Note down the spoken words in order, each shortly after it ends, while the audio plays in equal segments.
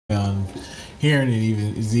Um, hearing it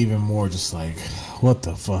even is even more just like, what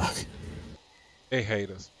the fuck? They hate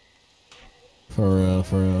us. For real,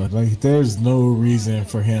 for real. Like, there's no reason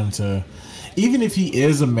for him to, even if he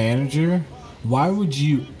is a manager, why would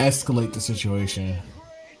you escalate the situation?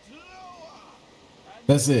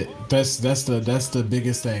 That's it. That's the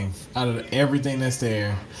biggest thing out of everything that's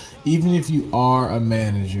there. Even if you are a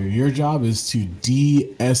manager, your job is to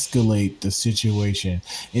de-escalate the situation.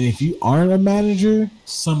 And if you aren't a manager,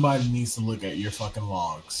 somebody needs to look at your fucking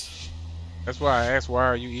logs. That's why I asked, why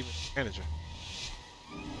are you even a manager?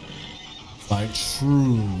 Like,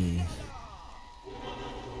 truly.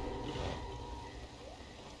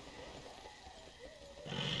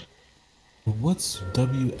 What's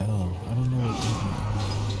WL? I don't know what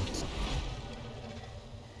WL is.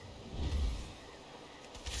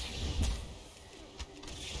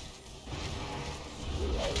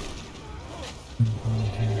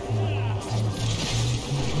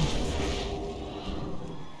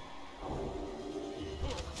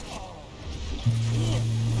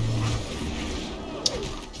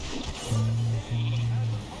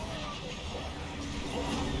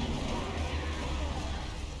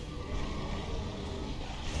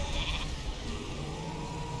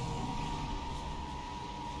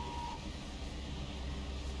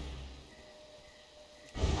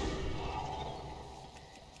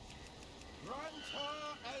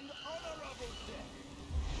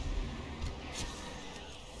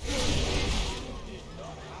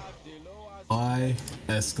 Why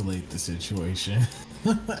escalate the situation?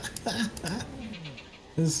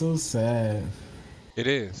 It's so sad. It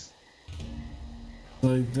is.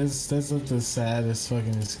 Like, that's like the saddest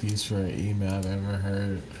fucking excuse for an email I've ever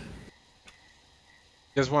heard.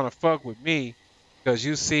 Just want to fuck with me because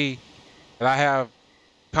you see that I have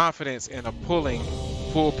confidence in a pull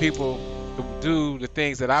people to do the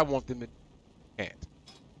things that I want them to do. Can't.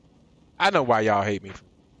 I know why y'all hate me.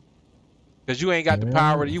 Because you ain't got the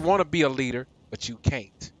power. You want to be a leader, but you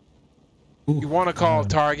can't. You want to call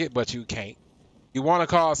target, but you can't. You want to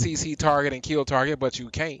call CC target and kill target, but you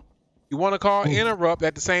can't. You want to call interrupt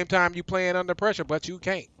at the same time you playing under pressure, but you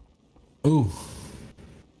can't. Ooh.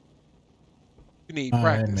 You need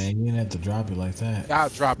practice. Right, man. You didn't have to drop it like that. I'll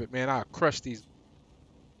drop it, man. I'll crush these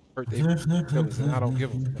birthday feelings, and I don't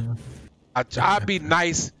give a fuck. I'll be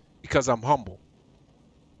nice because I'm humble.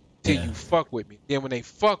 Till you fuck with me. Then when they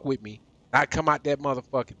fuck with me, I come out that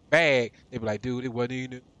motherfucking bag, they be like, dude, it wasn't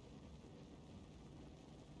even.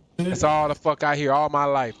 That's all the fuck I hear all my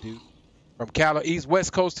life, dude. From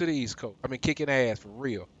West Coast to the East Coast. I've been kicking ass for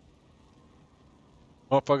real.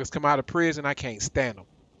 Motherfuckers come out of prison, I can't stand them.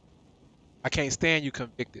 I can't stand you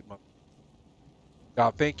convicted motherfuckers.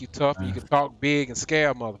 Y'all think you tough and you can talk big and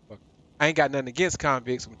scare motherfuckers. I ain't got nothing against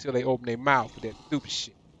convicts until they open their mouth with that stupid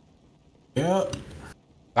shit. Yep.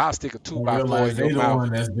 I'll stick a 2x4 in your mouth. One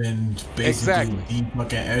that's been basically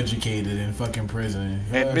fucking educated in fucking prison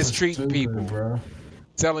and mistreating people, bro.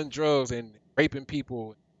 Selling drugs and raping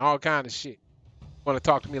people, and all kind of shit. Want to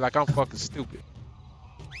talk to me like I'm fucking stupid?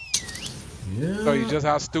 Yeah. Show you just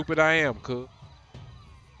how stupid I am, cuz.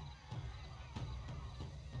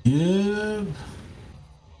 Yeah.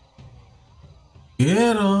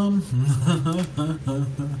 Get 'em.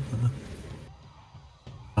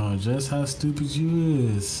 Oh, just how stupid you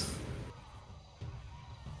is.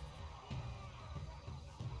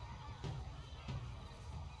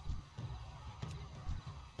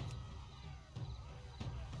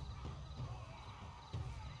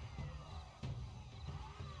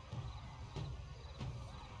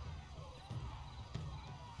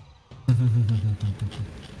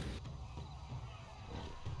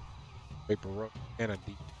 Paper and a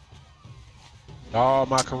deep. All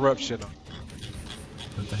my corruption.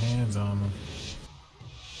 Put the hands on them.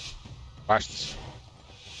 Watch this.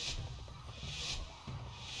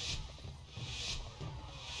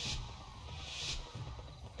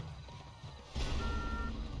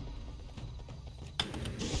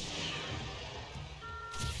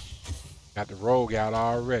 Got the rogue out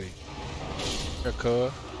already. Here,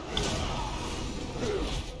 cuz.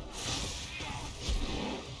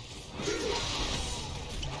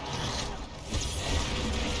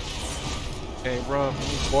 Can't run from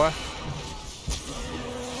me, boy.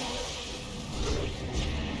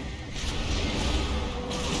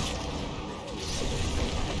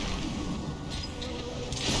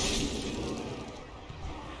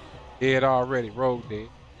 Dead already, rogue dead.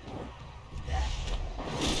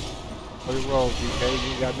 What the rogue, DK? You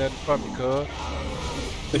ain't got nothing for me, cuz.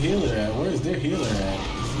 The healer at? Where is their healer at?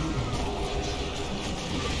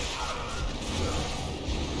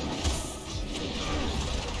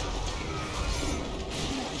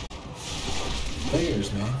 Players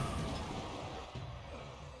man.